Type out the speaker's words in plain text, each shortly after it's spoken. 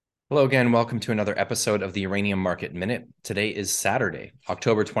Hello again. Welcome to another episode of the Uranium Market Minute. Today is Saturday,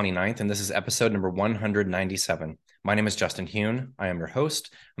 October 29th, and this is episode number 197. My name is Justin Hune. I am your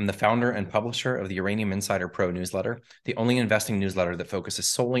host. I'm the founder and publisher of the Uranium Insider Pro newsletter, the only investing newsletter that focuses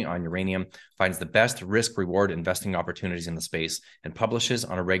solely on uranium, finds the best risk-reward investing opportunities in the space, and publishes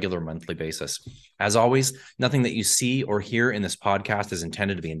on a regular monthly basis. As always, nothing that you see or hear in this podcast is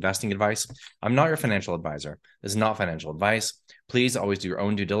intended to be investing advice. I'm not your financial advisor. This is not financial advice. Please always do your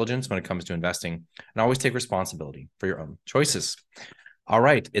own due diligence when it comes to investing and always take responsibility for your own choices. All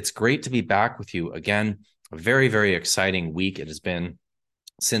right. It's great to be back with you again. A very, very exciting week it has been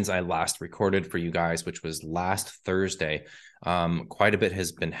since I last recorded for you guys, which was last Thursday. Quite a bit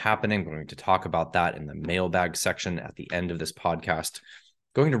has been happening. We're going to talk about that in the mailbag section at the end of this podcast.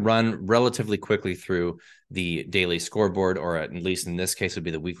 Going to run relatively quickly through the daily scoreboard, or at least in this case would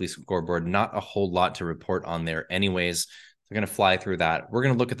be the weekly scoreboard. Not a whole lot to report on there anyways. We're going to fly through that. We're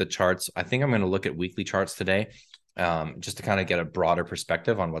going to look at the charts. I think I'm going to look at weekly charts today, just to kind of get a broader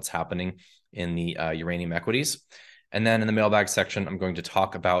perspective on what's happening in the uranium equities. And then in the mailbag section, I'm going to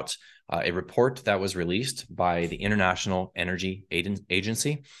talk about a report that was released by the International Energy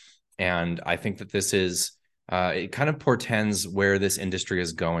Agency. And I think that this is, it kind of portends where this industry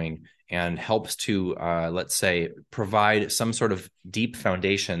is going and helps to, let's say, provide some sort of deep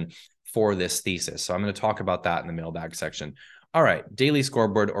foundation for this thesis. So I'm going to talk about that in the mailbag section. All right, daily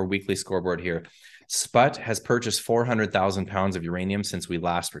scoreboard or weekly scoreboard here. SPUT has purchased 400,000 pounds of uranium since we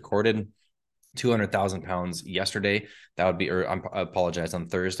last recorded. 200,000 pounds yesterday. That would be, or I apologize, on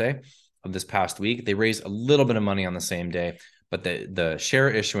Thursday of this past week. They raised a little bit of money on the same day, but the share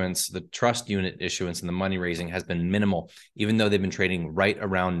issuance, the trust unit issuance, and the money raising has been minimal, even though they've been trading right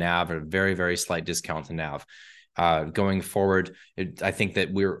around NAV at a very, very slight discount to NAV. Going forward, I think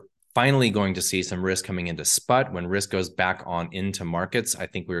that we're finally going to see some risk coming into SPUT. When risk goes back on into markets, I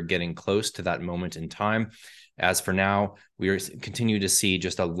think we're getting close to that moment in time. As for now, we continue to see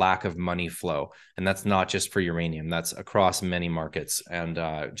just a lack of money flow. And that's not just for uranium, that's across many markets. And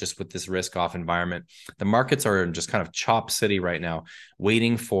just with this risk off environment, the markets are just kind of chop city right now,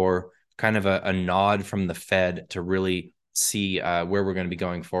 waiting for kind of a nod from the Fed to really see where we're going to be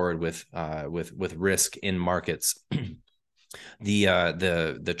going forward with risk in markets.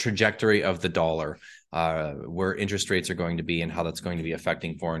 The trajectory of the dollar, where interest rates are going to be and how that's going to be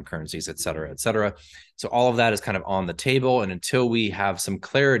affecting foreign currencies, et cetera, et cetera. So all of that is kind of on the table. And until we have some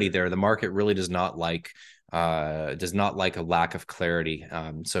clarity there, the market really does not like a lack of clarity.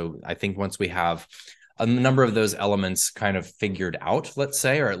 So I think once we have a number of those elements kind of figured out, let's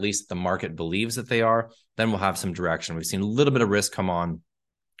say, or at least the market believes that they are, then we'll have some direction. We've seen a little bit of risk come on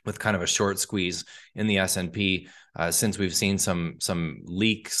with kind of a short squeeze in the S&P since we've seen some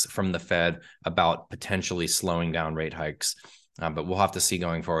leaks from the Fed about potentially slowing down rate hikes. But we'll have to see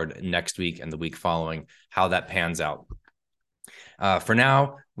going forward next week and the week following how that pans out. For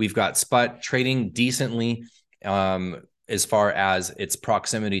now, we've got SPUT trading decently. As far as its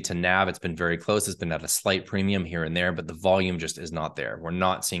proximity to NAV, it's been very close. It's been at a slight premium here and there, but the volume just is not there. We're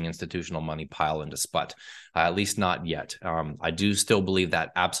not seeing institutional money pile into SPUT, at least not yet. I do still believe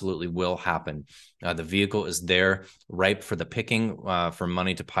that absolutely will happen. The vehicle is there, ripe for the picking, for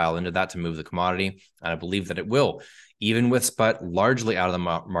money to pile into that to move the commodity. And I believe that it will, even with SPUT largely out of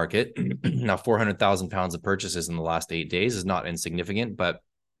the market. Now, 400,000 pounds of purchases in the last 8 days is not insignificant, but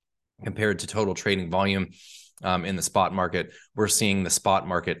compared to total trading volume, in the spot market, we're seeing the spot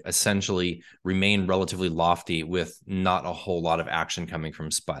market essentially remain relatively lofty with not a whole lot of action coming from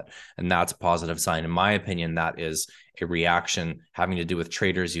SPUT. And that's a positive sign. In my opinion, that is a reaction having to do with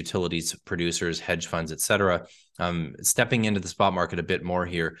traders, utilities, producers, hedge funds, et cetera, stepping into the spot market a bit more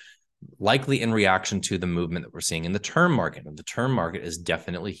here, likely in reaction to the movement that we're seeing in the term market. And the term market is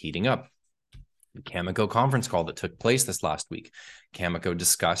definitely heating up. The Cameco conference call that took place this last week, Cameco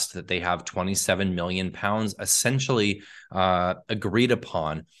discussed that they have 27 million pounds essentially agreed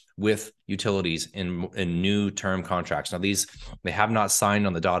upon with utilities in new term contracts. Now, these, they have not signed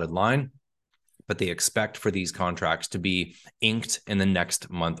on the dotted line, but they expect for these contracts to be inked in the next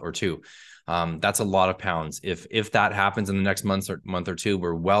month or two. That's a lot of pounds. If that happens in the next month or two,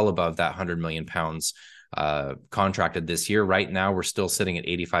 we're well above that 100 million pounds contracted this year. Right now, we're still sitting at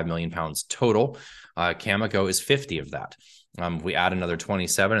 85 million pounds total. Cameco is 50 of that. We add another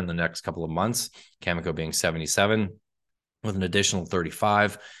 27 in the next couple of months, Cameco being 77 with an additional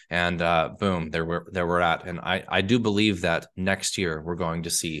 35, and boom, there we're at. And I do believe that next year we're going to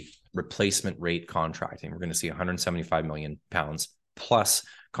see replacement rate contracting. We're going to see 175 million pounds plus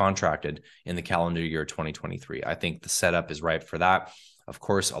contracted in the calendar year 2023. I think the setup is ripe for that. Of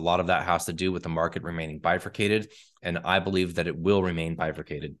course, a lot of that has to do with the market remaining bifurcated, and I believe that it will remain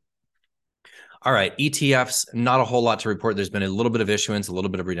bifurcated All right, ETFs, not a whole lot to report. There's been a little bit of issuance, a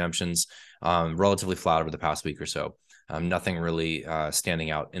little bit of redemptions, relatively flat over the past week or so. Nothing really standing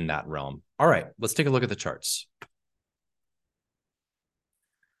out in that realm. All right, let's take a look at the charts.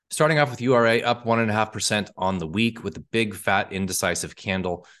 Starting off with URA, up 1.5% on the week with a big fat indecisive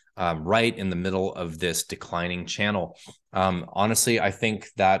candle right in the middle of this declining channel. Honestly, I think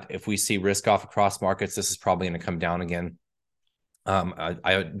that if we see risk off across markets, this is probably going to come down again. I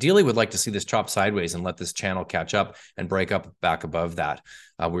ideally would like to see this chop sideways and let this channel catch up and break up back above that.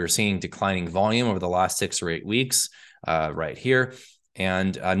 We were seeing declining volume over the last 6 or 8 weeks right here,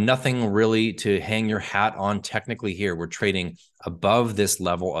 and nothing really to hang your hat on technically here. We're trading above this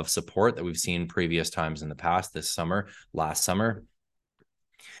level of support that we've seen previous times in the past, this summer, last summer.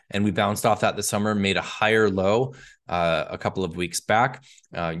 And we bounced off that this summer, made a higher low a couple of weeks back.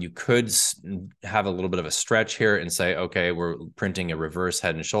 You could have a little bit of a stretch here and say, okay, we're printing a reverse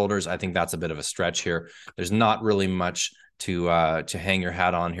head and shoulders. I think that's a bit of a stretch here. There's not really much to hang your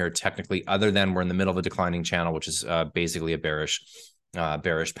hat on here technically, other than we're in the middle of a declining channel, which is basically a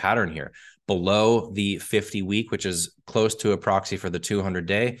bearish pattern here. Below the 50-week, which is close to a proxy for the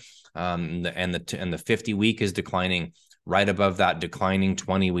 200-day, and the 50-week is declining. Right above that declining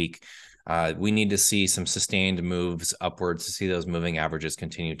 20-week. We need to see some sustained moves upwards to see those moving averages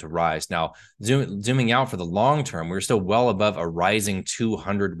continue to rise. Now, zooming out for the long term, we're still well above a rising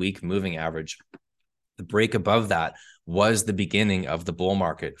 200-week moving average. The break above that was the beginning of the bull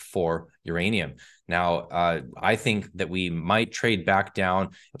market for uranium. Now, I think that we might trade back down.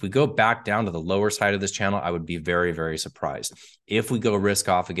 If we go back down to the lower side of this channel, I would be very, very surprised. If we go risk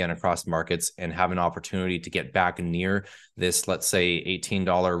off again across markets and have an opportunity to get back near this, let's say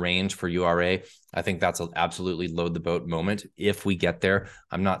 $18 range for URA, I think that's an absolutely load the boat moment. If we get there,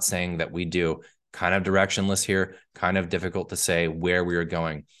 I'm not saying that we do. Kind of directionless here, kind of difficult to say where we are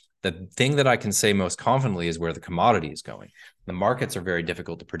going. The thing that I can say most confidently is where the commodity is going. The markets are very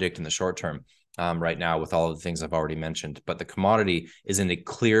difficult to predict in the short term right now with all of the things I've already mentioned, but the commodity is in a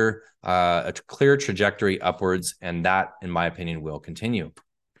clear trajectory upwards, and that, in my opinion, will continue.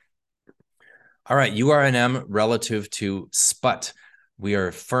 All right, URNM relative to SPUT. We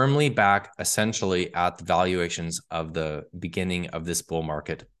are firmly back essentially at the valuations of the beginning of this bull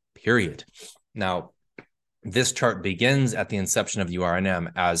market period. Now, this chart begins at the inception of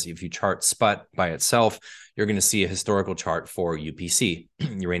URNM, as if you chart SPUT by itself, you're going to see a historical chart for UPC,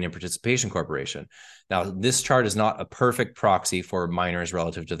 Uranium Participation Corporation. Now, this chart is not a perfect proxy for miners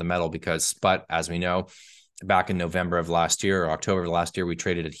relative to the metal because SPUT, as we know, back in November of last year or October of last year, we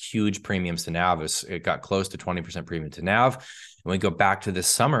traded at huge premiums to NAV. It got close to 20% premium to NAV. And we go back to this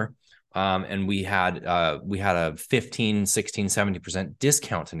summer, and we had a 15, 16, 70%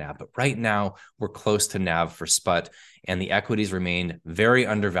 discount to NAV. But right now we're close to NAV for SPUT, and the equities remain very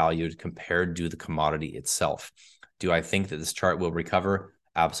undervalued compared to the commodity itself. Do I think that this chart will recover?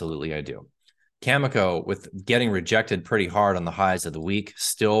 Absolutely, I do. Cameco, with getting rejected pretty hard on the highs of the week,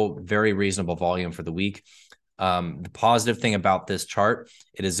 still very reasonable volume for the week. The positive thing about this chart,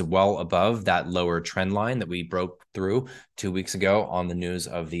 it is well above that lower trend line that we broke through 2 weeks ago on the news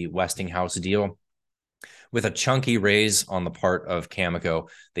of the Westinghouse deal. With a chunky raise on the part of Cameco,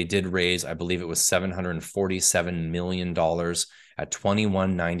 they did raise, I believe it was $747 million at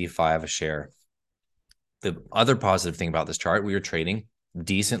 $21.95 a share. The other positive thing about this chart, we were trading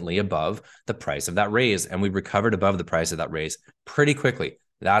decently above the price of that raise, and we recovered above the price of that raise pretty quickly.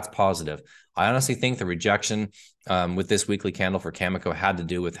 That's positive. I honestly think the rejection with this weekly candle for Cameco had to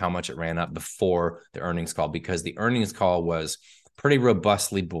do with how much it ran up before the earnings call, because the earnings call was pretty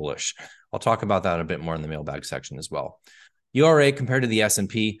robustly bullish. I'll talk about that a bit more in the mailbag section as well. URA compared to the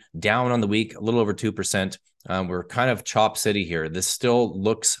S&P, down on the week, a little over 2%. We're kind of chop city here. This still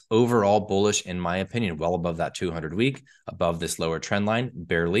looks overall bullish, in my opinion, well above that 200 week, above this lower trend line,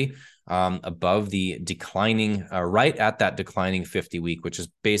 barely, above the declining, right at that declining 50 week, which is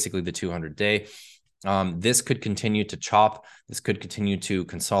basically the 200 day. This could continue to chop. This could continue to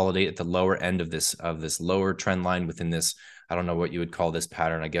consolidate at the lower end of this lower trend line within this. I don't know what you would call this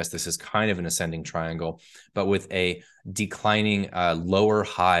pattern. I guess this is kind of an ascending triangle, but with a declining lower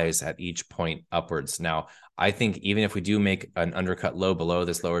highs at each point upwards. Now, I think even if we do make an undercut low below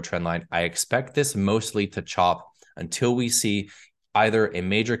this lower trend line, I expect this mostly to chop until we see either a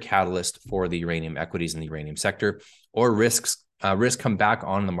major catalyst for the uranium equities in the uranium sector, or risk come back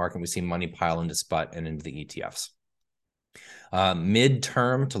on the market. We see money pile into SPUT and into the ETFs.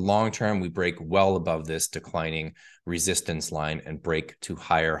 Mid-term to long-term, we break well above this declining resistance line and break to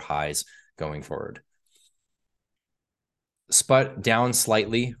higher highs going forward. SPUT down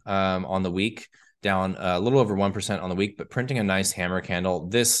slightly on the week. down a little over 1% on the week, but printing a nice hammer candle.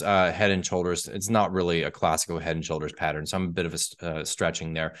 This head and shoulders, it's not really a classical head and shoulders pattern. So I'm a bit of a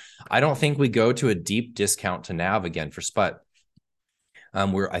stretching there. I don't think we go to a deep discount to NAV again for SPUT.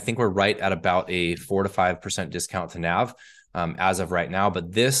 I think we're right at about a 4 to 5% discount to NAV as of right now.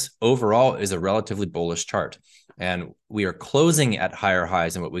 But this overall is a relatively bullish chart. And we are closing at higher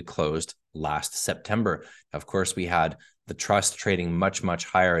highs than what we closed last September. Of course, we had the trust trading much, much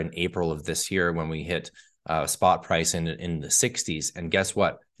higher in April of this year when we hit spot price in the 60s. And guess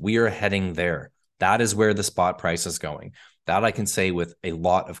what? We are heading there. That is where the spot price is going. That I can say with a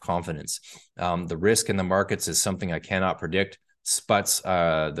lot of confidence. The risk in the markets is something I cannot predict. SPUT's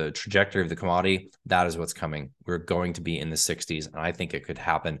the trajectory of the commodity, that is what's coming. We're going to be in the 60s, and I think it could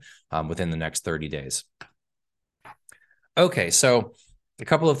happen within the next 30 days. Okay, so a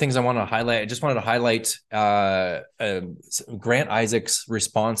couple of things I want to highlight. I just wanted to highlight Grant Isaac's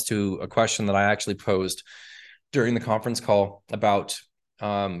response to a question that I actually posed during the conference call about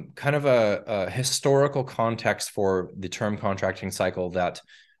kind of a historical context for the term contracting cycle that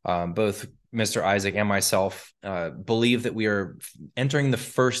both Mr. Isaac and myself believe that we are entering the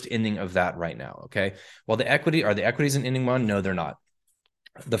first inning of that right now. Okay. Well, the equities in inning one? No, they're not.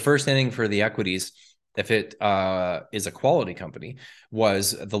 The first inning for the equities, if it is a quality company,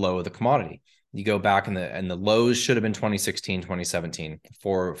 was the low of the commodity. You go back and the lows should have been 2016, 2017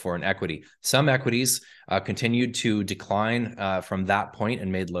 for an equity. Some equities continued to decline from that point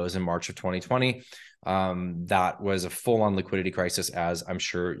and made lows in March of 2020. That was a full-on liquidity crisis, as I'm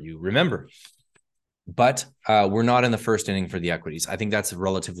sure you remember. But we're not in the first inning for the equities. I think that's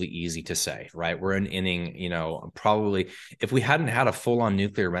relatively easy to say, right? We're in inning, probably if we hadn't had a full-on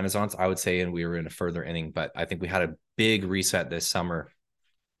nuclear renaissance, I would say, and we were in a further inning. But I think we had a big reset this summer.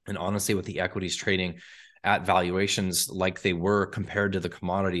 And honestly, with the equities trading at valuations like they were compared to the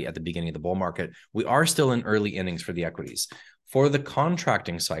commodity at the beginning of the bull market, we are still in early innings for the equities. For the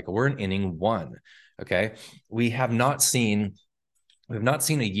contracting cycle, we're in inning one. Okay. We have not seen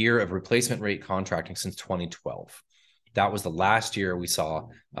a year of replacement rate contracting since 2012. That was the last year we saw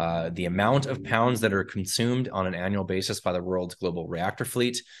the amount of pounds that are consumed on an annual basis by the world's global reactor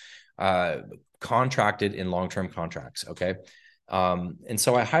fleet contracted in long-term contracts. Okay. And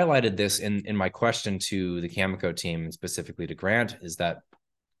so I highlighted this in my question to the Cameco team, specifically to Grant, is that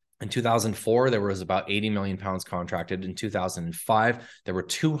in 2004, there was about 80 million pounds contracted. In 2005, there were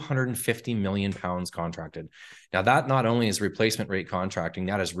 250 million pounds contracted. Now, that not only is replacement rate contracting,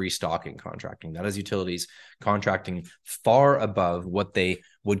 that is restocking contracting. That is utilities contracting far above what they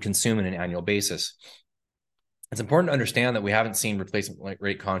would consume in an annual basis. It's important to understand that we haven't seen replacement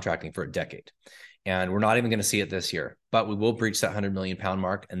rate contracting for a decade. And we're not even going to see it this year, but we will breach that 100 million pound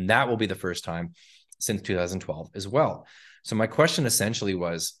mark. And that will be the first time since 2012 as well. So my question essentially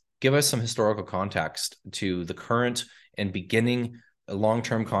was, give us some historical context to the current and beginning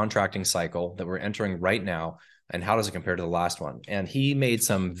long-term contracting cycle that we're entering right now, and how does it compare to the last one? And he made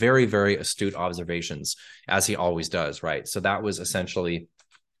some very, very astute observations, as he always does, right? So that was essentially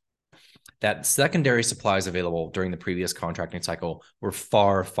that secondary supplies available during the previous contracting cycle were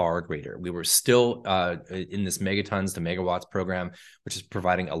far, far greater. We were still in this megatons to megawatts program, which is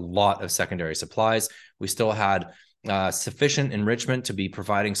providing a lot of secondary supplies. We still had sufficient enrichment to be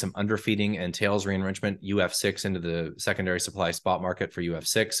providing some underfeeding and tails re-enrichment UF6 into the secondary supply spot market for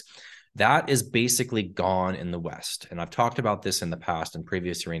UF6. That is basically gone in the West. And I've talked about this in the past in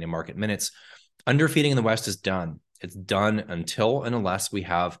previous uranium market minutes. Underfeeding in the West is done. It's done until and unless we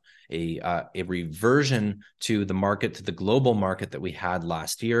have a reversion to the market, to the global market that we had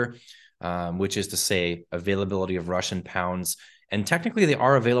last year, which is to say availability of Russian pounds. And technically they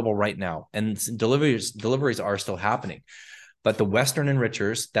are available right now, and deliveries are still happening. But the Western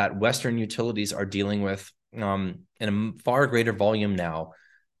enrichers that Western utilities are dealing with in a far greater volume now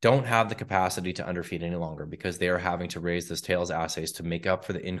don't have the capacity to underfeed any longer, because they are having to raise those tails assays to make up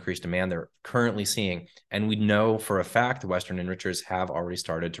for the increased demand they're currently seeing. And we know for a fact the Western enrichers have already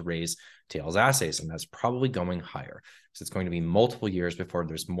started to raise tails assays, and that's probably going higher. So it's going to be multiple years before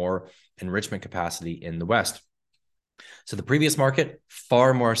there's more enrichment capacity in the West. So the previous market,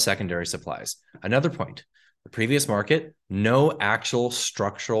 far more secondary supplies. Another point, the previous market, no actual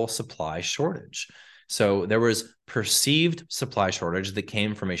structural supply shortage. So there was perceived supply shortage that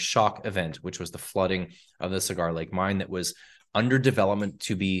came from a shock event, which was the flooding of the Cigar Lake mine that was under development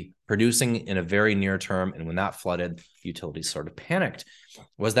to be producing in a very near term. And when that flooded, utilities sort of panicked.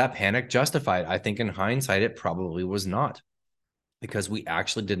 Was that panic justified? I think in hindsight, it probably was not, because we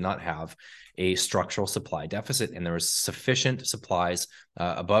actually did not have a structural supply deficit, and there was sufficient supplies,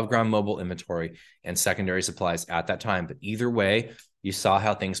 above ground mobile inventory and secondary supplies at that time. But either way, You saw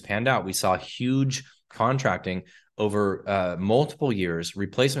how things panned out. We saw huge contracting over multiple years,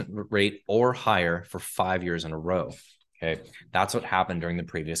 replacement rate or higher for 5 years in a row. Okay, that's what happened during the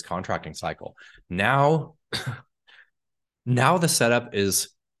previous contracting cycle. Now, now the setup is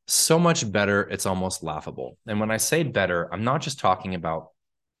so much better, it's almost laughable. And when I say better, I'm not just talking about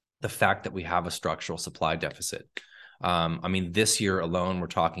the fact that we have a structural supply deficit. I mean, this year alone, we're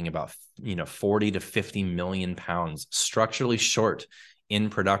talking about 40 to 50 million pounds structurally short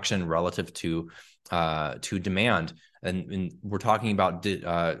in production relative to demand. And we're talking about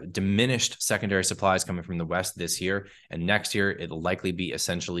diminished secondary supplies coming from the West this year. And next year, it'll likely be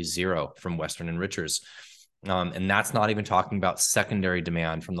essentially zero from Western enrichers. And that's not even talking about secondary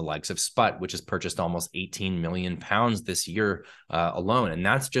demand from the likes of Sput, which has purchased almost 18 million pounds this year alone. And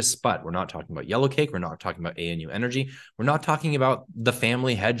that's just Sput. We're not talking about Yellowcake. We're not talking about ANU Energy. We're not talking about the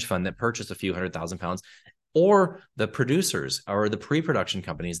family hedge fund that purchased a few 100,000 pounds, or the producers or the pre-production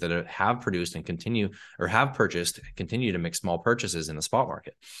companies that have produced and continue to make small purchases in the spot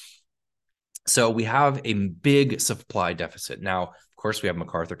market. So we have a big supply deficit. Now, of course, we have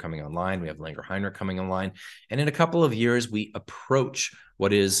MacArthur coming online. We have Langer Heinrich coming online. And in a couple of years, we approach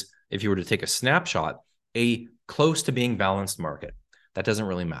what is, if you were to take a snapshot, a close to being balanced market. That doesn't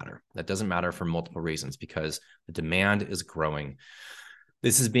really matter. That doesn't matter for multiple reasons, because the demand is growing.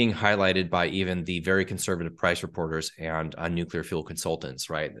 This is being highlighted by even the very conservative price reporters and nuclear fuel consultants,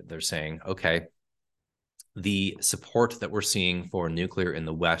 right? They're saying, okay, the support that we're seeing for nuclear in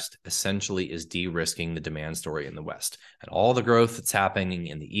the West essentially is de-risking the demand story in the West. And all the growth that's happening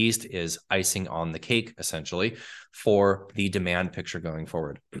in the East is icing on the cake, essentially, for the demand picture going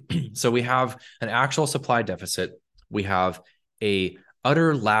forward. So we have an actual supply deficit. We have a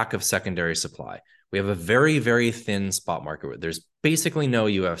utter lack of secondary supply. We have a very, very thin spot market where there's basically no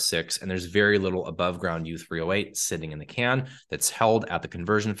UF6 and there's very little above ground U308 sitting in the can that's held at the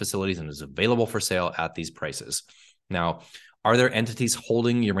conversion facilities and is available for sale at these prices. Now, are there entities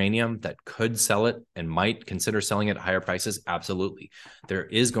holding uranium that could sell it and might consider selling it at higher prices? Absolutely. There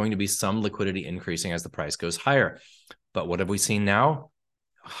is going to be some liquidity increasing as the price goes higher. But what have we seen now?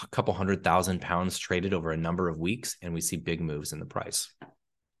 A couple 100,000 pounds traded over a number of weeks, and we see big moves in the price.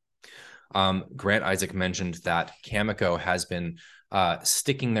 Grant Isaac mentioned that Cameco has been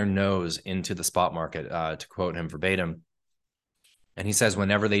sticking their nose into the spot market, to quote him verbatim. And he says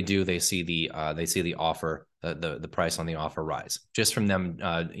whenever they do, they see the offer, the price on the offer rise. Just from them,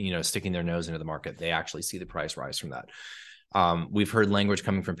 sticking their nose into the market, they actually see the price rise from that. We've heard language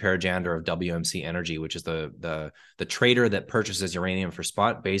coming from Parajander of WMC Energy, which is the trader that purchases uranium for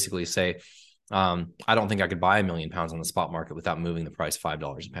spot, basically say, I don't think I could buy 1 million pounds on the spot market without moving the price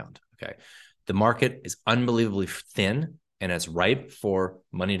 $5 a pound. Okay. The market is unbelievably thin and it's ripe for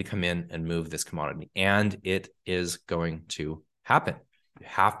money to come in and move this commodity. And it is going to happen. You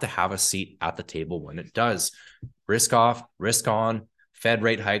have to have a seat at the table when it does. Risk off, risk on, Fed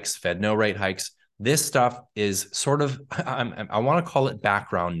rate hikes, Fed no rate hikes. This stuff is sort of, I want to call it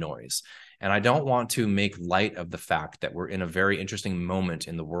background noise. And I don't want to make light of the fact that we're in a very interesting moment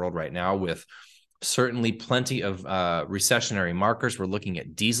in the world right now with certainly plenty of recessionary markers. We're looking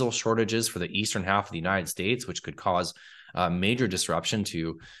at diesel shortages for the eastern half of the United States, which could cause major disruption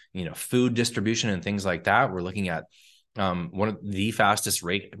to, food distribution and things like that. We're looking at one of the fastest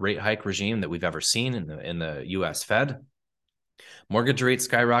rate hike regime that we've ever seen in the U.S. Fed. Mortgage rates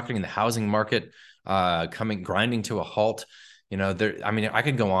skyrocketing, the housing market grinding to a halt. I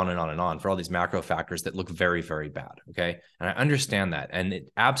could go on and on for all these macro factors that look very, very bad. Okay. And I understand that. And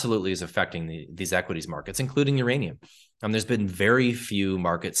it absolutely is affecting these equities markets, including uranium. There's been very few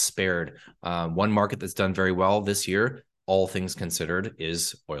markets spared. One market that's done very well this year, all things considered,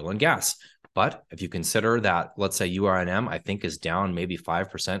 is oil and gas. But if you consider that, let's say URNM, I think is down maybe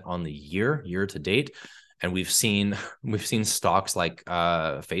 5% on the year to date. And we've seen stocks like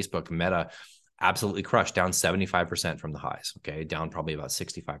Facebook, Meta, absolutely crushed, down 75% from the highs, okay? Down probably about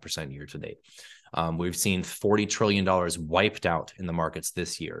 65% year to date. We've seen $40 trillion wiped out in the markets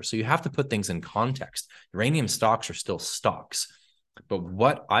this year. So you have to put things in context. Uranium stocks are still stocks. But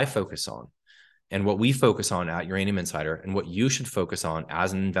what I focus on and what we focus on at Uranium Insider and what you should focus on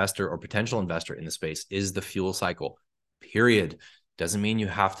as an investor or potential investor in the space is the fuel cycle, period. Doesn't mean you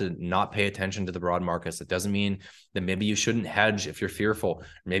have to not pay attention to the broad markets. It doesn't mean that maybe you shouldn't hedge if you're fearful.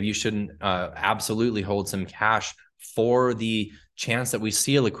 Maybe you shouldn't absolutely hold some cash for the chance that we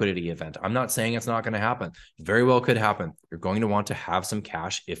see a liquidity event. I'm not saying it's not going to happen. It very well could happen. You're going to want to have some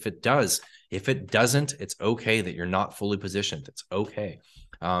cash if it does. If it doesn't, it's okay that you're not fully positioned. It's okay.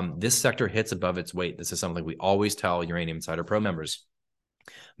 This sector hits above its weight. This is something we always tell Uranium Insider Pro members.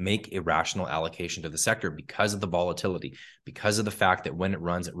 Make a rational allocation to the sector because of the volatility, because of the fact that when it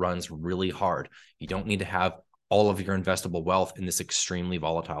runs really hard. You don't need to have all of your investable wealth in this extremely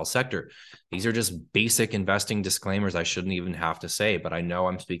volatile sector. These are just basic investing disclaimers I shouldn't even have to say, but I know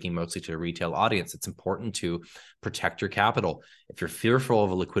I'm speaking mostly to a retail audience. It's important to protect your capital. If you're fearful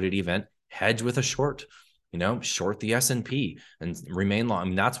of a liquidity event, hedge with a short. Short the S&P and remain long. I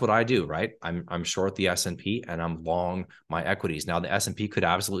mean, that's what I do, right? I'm short the S&P and I'm long my equities. Now the S&P could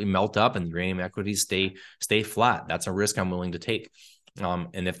absolutely melt up and the uranium equities stay flat. That's a risk I'm willing to take.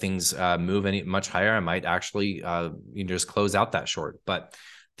 And if things move any much higher, I might actually just close out that short. But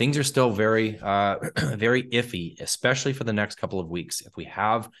things are still very, very iffy, especially for the next couple of weeks. If we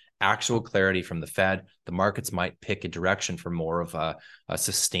have actual clarity from the Fed, the markets might pick a direction for more of a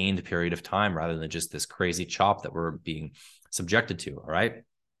sustained period of time rather than just this crazy chop that we're being subjected to. All right.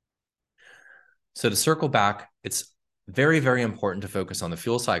 So to circle back, it's very, very important to focus on the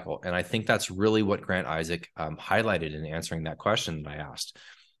fuel cycle. And I think that's really what Grant Isaac highlighted in answering that question that I asked,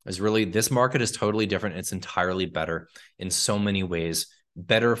 is really this market is totally different. It's entirely better in so many ways.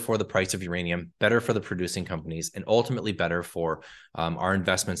 Better for the price of uranium, better for the producing companies, and ultimately better for our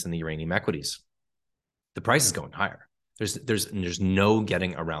investments in the uranium equities. The price is going higher. There's no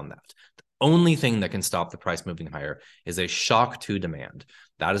getting around that. The only thing that can stop the price moving higher is a shock to demand.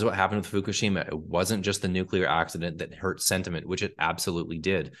 That is what happened with Fukushima. It wasn't just the nuclear accident that hurt sentiment, which it absolutely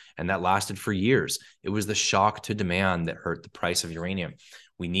did. And that lasted for years. It was the shock to demand that hurt the price of uranium.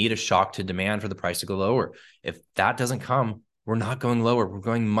 We need a shock to demand for the price to go lower. If that doesn't come, we're not going lower. We're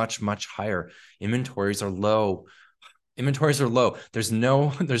going much, much higher. Inventories are low. There's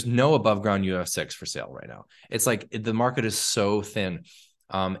no above ground UF6 for sale right now. It's like the market is so thin.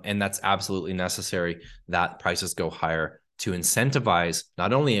 And that's absolutely necessary that prices go higher to incentivize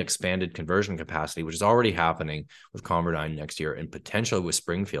not only expanded conversion capacity, which is already happening with ConverDyn next year, and potentially with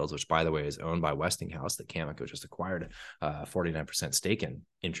Springfields, which by the way is owned by Westinghouse that Cameco just acquired a 49% stake in.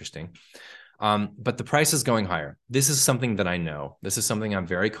 Interesting. But the price is going higher. This is something that I know. This is something I'm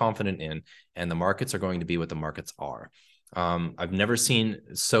very confident in, and the markets are going to be what the markets are. I've never seen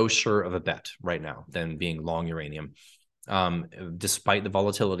so sure of a bet right now than being long uranium, despite the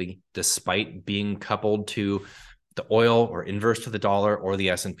volatility, despite being coupled to the oil or inverse to the dollar or the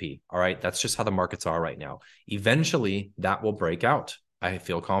S&P. All right, that's just how the markets are right now. Eventually, that will break out. I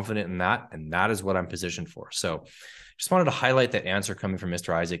feel confident in that, and that is what I'm positioned for. So just wanted to highlight that answer coming from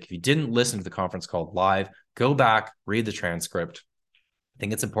Mr. Isaac. If you didn't listen to the conference call live, go back, read the transcript. I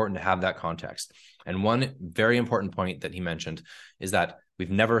think it's important to have that context. And one very important point that he mentioned is that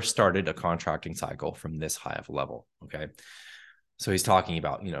we've never started a contracting cycle from this high of a level, okay? So he's talking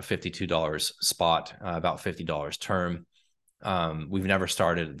about, $52 spot, about $50 term. We've never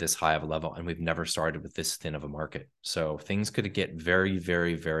started at this high of a level, and we've never started with this thin of a market. So things could get very,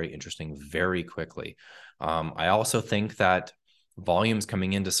 very, very interesting very quickly. I also think that volumes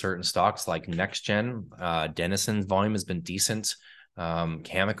coming into certain stocks like NextGen, Denison's volume has been decent.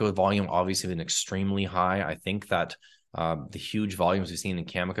 Cameco volume obviously been extremely high. I think that the huge volumes we've seen in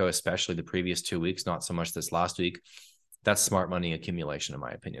Cameco, especially the previous 2 weeks, not so much this last week, that's smart money accumulation, in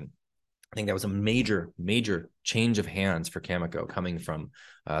my opinion. I think that was a major, major change of hands for Cameco coming from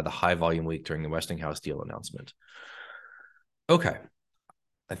the high volume week during the Westinghouse deal announcement. Okay.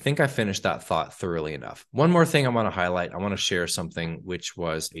 I think I finished that thought thoroughly enough. One more thing I want to highlight. I want to share something which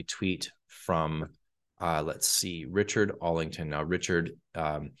was a tweet from, let's see, Richard Allington. Now, Richard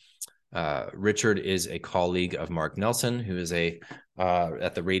is a colleague of Mark Nelson, who is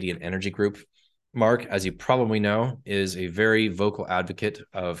at the Radiant Energy Group. Mark, as you probably know, is a very vocal advocate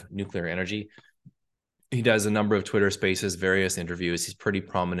of nuclear energy. He does a number of Twitter spaces, various interviews. He's pretty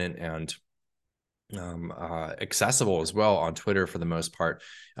prominent and accessible as well on Twitter for the most part.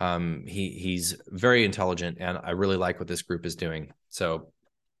 He's very intelligent, and I really like what this group is doing. So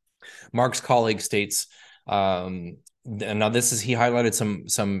Mark's colleague states, and now he highlighted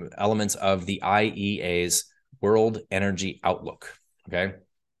some elements of the IEA's World Energy Outlook. Okay.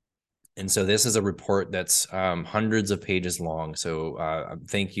 And so this is a report that's hundreds of pages long. So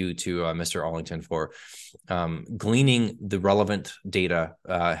thank you to Mr. Allington for gleaning the relevant data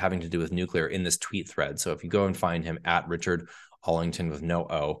having to do with nuclear in this tweet thread. So if you go and find him at Richard Allington with no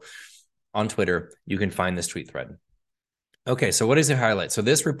O on Twitter, you can find this tweet thread. Okay, so what does it highlight? So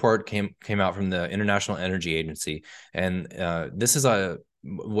this report came out from the International Energy Agency, and this is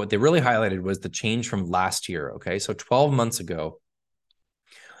what they really highlighted was the change from last year. Okay, so 12 months ago,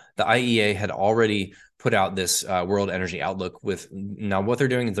 the IEA had already put out this World Energy Outlook with, now what they're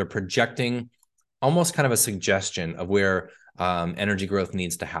doing is they're projecting almost kind of a suggestion of where energy growth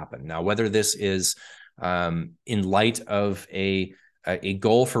needs to happen. Now, whether this is in light of a a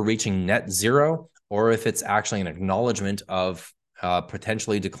goal for reaching net zero, or if it's actually an acknowledgement of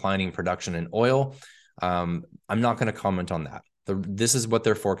potentially declining production in oil. I'm not going to comment on that. This is what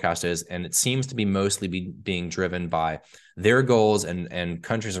their forecast is, and it seems to be mostly being driven by their goals and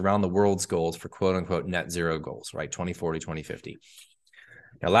countries around the world's goals for quote unquote net zero goals, right? 2040, 2050.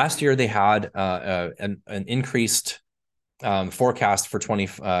 Now, last year they had an increased forecast for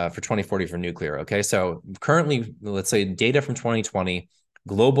 2040 for nuclear. Okay, so currently, let's say data from 2020,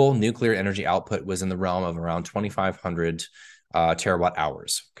 global nuclear energy output was in the realm of around 2,500 terawatt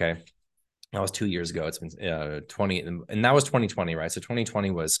hours. Okay, that was 2 years ago. It's been 20, and that was 2020, right? So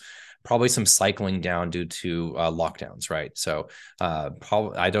 2020 was probably some cycling down due to lockdowns, right? So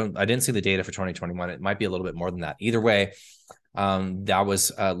probably I didn't see the data for 2021. It might be a little bit more than that. Either way, that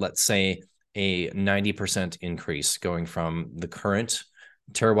was let's say a 90% increase going from the current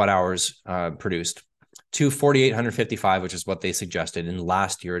terawatt hours produced to 4,855, which is what they suggested in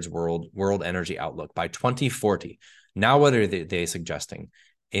last year's World Energy Outlook by 2040. Now, what are they suggesting?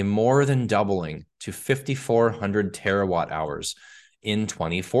 A more than doubling to 5,400 terawatt hours in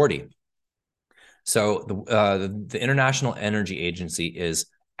 2040. So the International Energy Agency is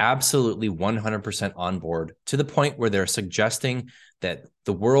absolutely 100% on board, to the point where they're suggesting that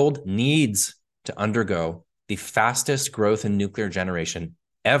the world needs to undergo the fastest growth in nuclear generation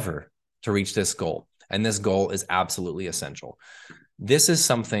ever to reach this goal. And this goal is absolutely essential. This is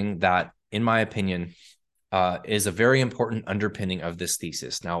something that, in my opinion, is a very important underpinning of this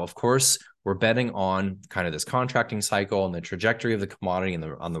thesis. Now, of course, we're betting on kind of this contracting cycle and the trajectory of the commodity and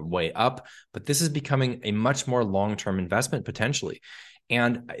on the way up, but this is becoming a much more long-term investment potentially.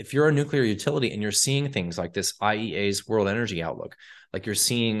 And if you're a nuclear utility and you're seeing things like this IEA's World Energy Outlook, like you're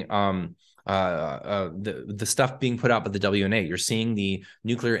seeing the stuff being put out by the WNA, you're seeing the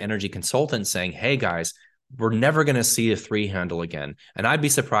nuclear energy consultants saying, hey guys, we're never going to see a 3 handle again. And I'd be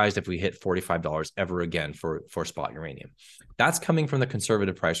surprised if we hit $45 ever again for spot uranium. That's coming from the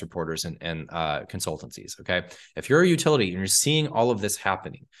conservative price reporters and consultancies. Okay. If you're a utility and you're seeing all of this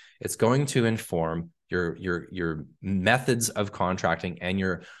happening, it's going to inform your methods of contracting and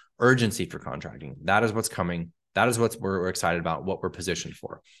your urgency for contracting. That is what's coming. That is what we're excited about, what we're positioned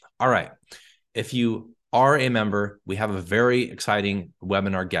for. All right. If you are a member, we have a very exciting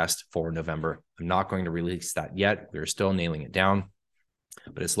webinar guest for November. I'm not going to release that yet. We're still nailing it down,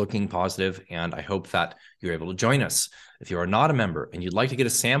 but it's looking positive, and I hope that you're able to join us. If you are not a member and you'd like to get a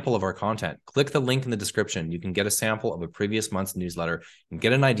sample of our content, click the link in the description. You can get a sample of a previous month's newsletter and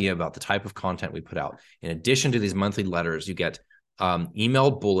get an idea about the type of content we put out. In addition to these monthly letters, you get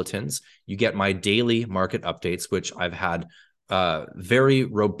email bulletins. You get my daily market updates, which I've had very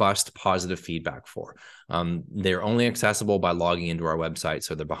robust positive feedback for. They're only accessible by logging into our website,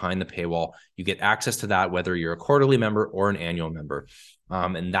 so they're behind the paywall. You get access to that whether you're a quarterly member or an annual member.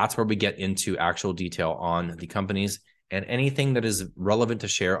 And that's where we get into actual detail on the companies and anything that is relevant to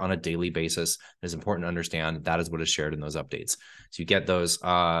share on a daily basis. It is important to understand that is what is shared in those updates. So you get those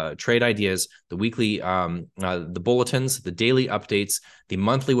trade ideas, the weekly, the bulletins, the daily updates, the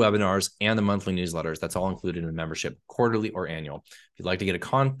monthly webinars, and the monthly newsletters. That's all included in the membership, quarterly or annual. If you'd like to get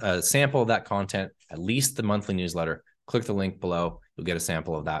a sample of that content, at least the monthly newsletter, click the link below. You'll get a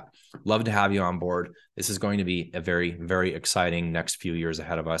sample of that. Love to have you on board. This is going to be a very, very exciting next few years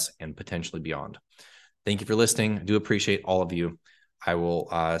ahead of us and potentially beyond. Thank you for listening. I do appreciate all of you. I will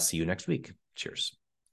see you next week. Cheers.